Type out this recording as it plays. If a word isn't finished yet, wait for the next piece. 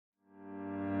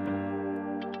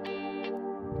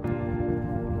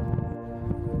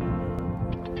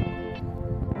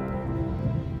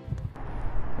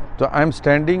So I am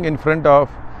standing in front of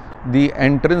the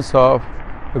entrance of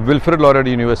Wilfrid Laurier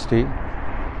University.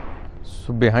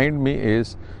 So behind me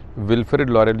is Wilfrid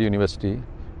Laurier University,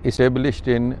 established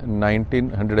in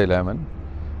 1911.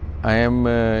 I am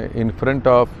in front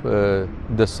of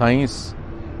the science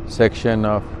section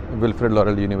of Wilfrid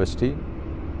Laurier University.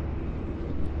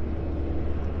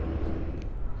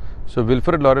 So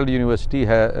Wilfrid Laurier University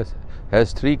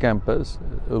has three campuses.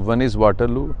 One is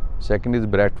Waterloo, second is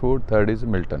Brantford, third is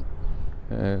Milton.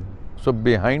 So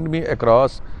behind me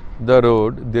across the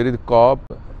road there is COP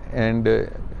and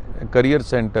Career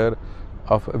Center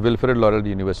of Wilfrid Laurier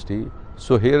University.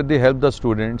 So here they help the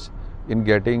students in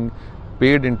getting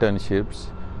paid internships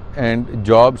and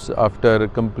jobs after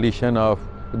completion of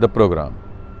the program.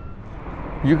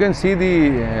 You can see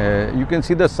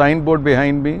the signboard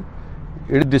behind me.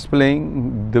 It is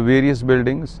displaying the various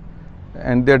buildings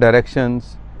and their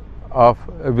directions of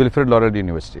Wilfrid Laurier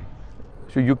University.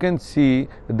 So you can see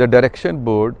the direction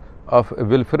board of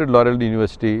Wilfrid Laurier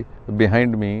University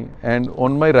behind me, and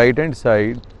on my right hand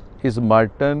side is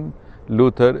Waterloo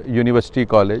Lutheran University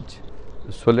College.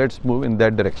 So let's move in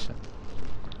that direction.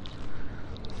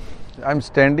 I am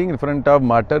standing in front of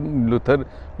Waterloo Lutheran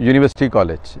University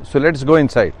College. So let's go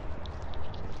inside.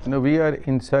 Now we are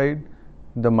inside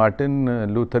the Waterloo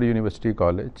Lutheran University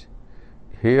College.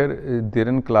 Here they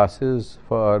run classes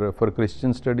for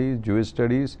Christian studies, Jewish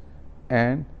studies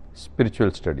and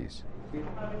spiritual studies.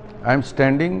 I am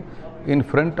standing in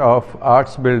front of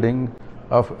arts building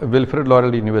of Wilfrid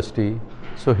Laurier University.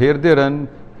 So here they run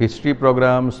history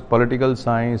programs, political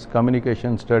science,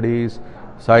 communication studies,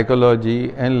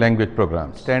 psychology and language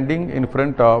programs. Standing in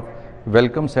front of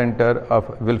Welcome Center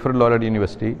of Wilfrid Laurier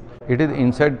University. It is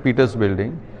inside Peter's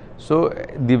building. So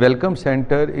the Welcome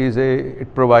Center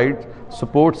it provides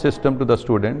support system to the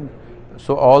student.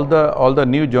 So all the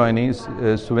new joinees,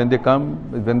 so when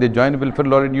they join Wilfrid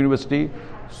Laurier University,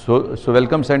 so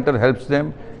Welcome Center helps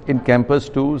them in campus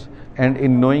tours and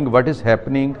in knowing what is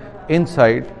happening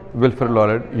inside Wilfrid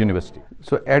Laurier University.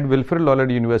 So at Wilfrid Laurier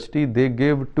University, they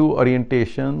give two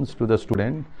orientations to the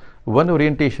student. One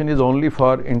orientation is only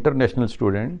for international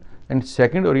student, and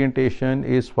second orientation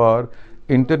is for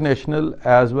international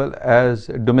as well as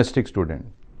domestic student.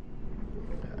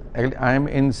 I am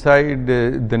inside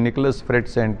the Nicholas Fred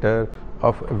Center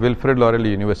of Wilfrid Laurier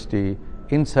University.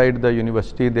 Inside the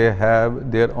university they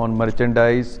have their own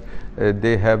merchandise,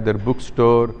 they have their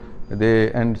bookstore,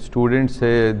 students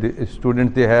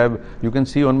they have, you can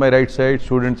see on my right side,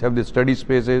 students have the study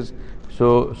spaces.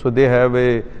 So they have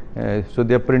they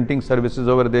are printing services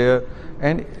over there,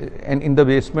 and in the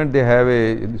basement they have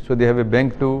a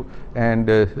bank too, and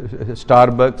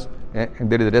Starbucks, and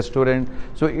there is a restaurant.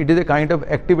 So it is a kind of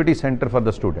activity center for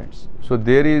the students. So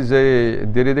there is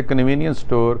a convenience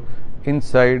store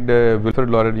inside Wilfrid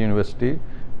Laurier University,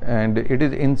 and it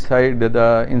is inside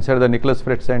the Nicholas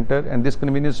Fred Center, and this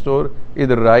convenience store is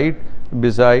right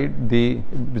beside the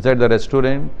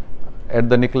restaurant at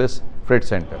the Nicholas Fred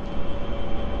Center.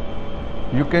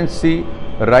 You can see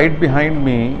right behind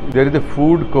me there is a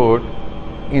food court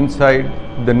inside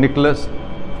the Nicholas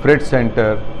Fred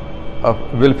Center of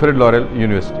Wilfrid Laurier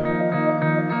University.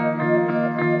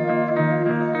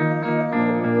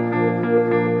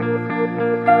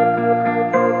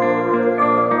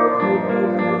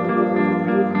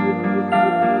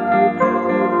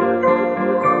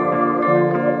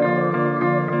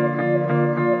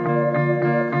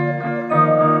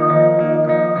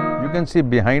 You can see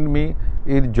behind me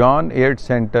is John Ayres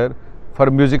Center for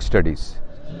Music Studies.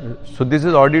 So this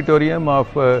is auditorium of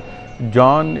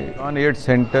John Ayres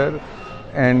Center,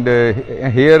 and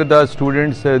here the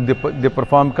students they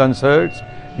perform concerts.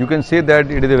 You can see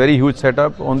that it is a very huge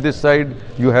setup. On this side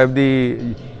you have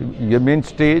your main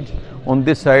stage. On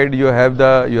this side you have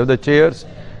the chairs,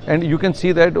 and you can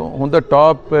see that on the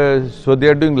top. So they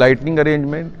are doing lighting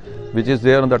arrangement, which is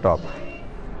there on the top.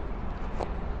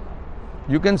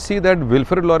 You can see that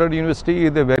Wilfrid Laurier University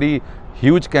is a very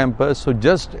huge campus. So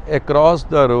just across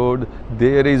the road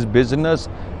there is business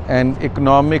and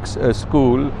economics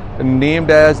school named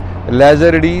as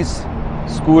Lazaridis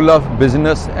School of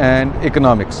Business and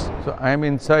Economics. So I am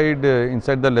inside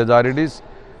the Lazaridis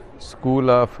School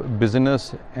of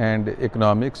Business and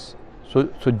Economics. So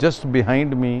just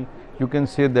behind me you can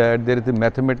see that there is a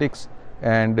mathematics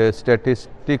and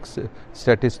statistics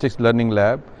learning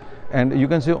lab. And you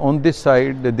can see on this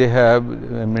side they have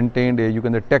maintained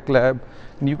the tech lab,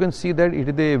 and you can see that it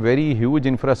is a very huge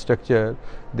infrastructure.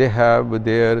 They have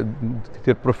their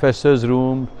professors'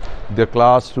 rooms, their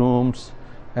classrooms,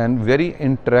 and very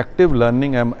interactive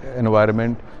learning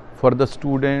environment for the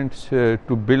students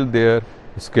to build their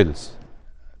skills.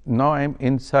 Now I am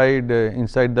inside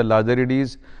the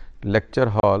Lazaridis lecture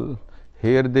hall.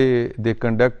 Here they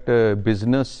conduct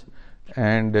business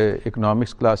and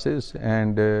economics classes,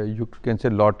 and you can say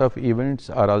lot of events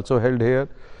are also held here.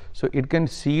 So it can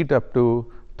seat up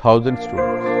to 1,000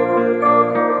 students.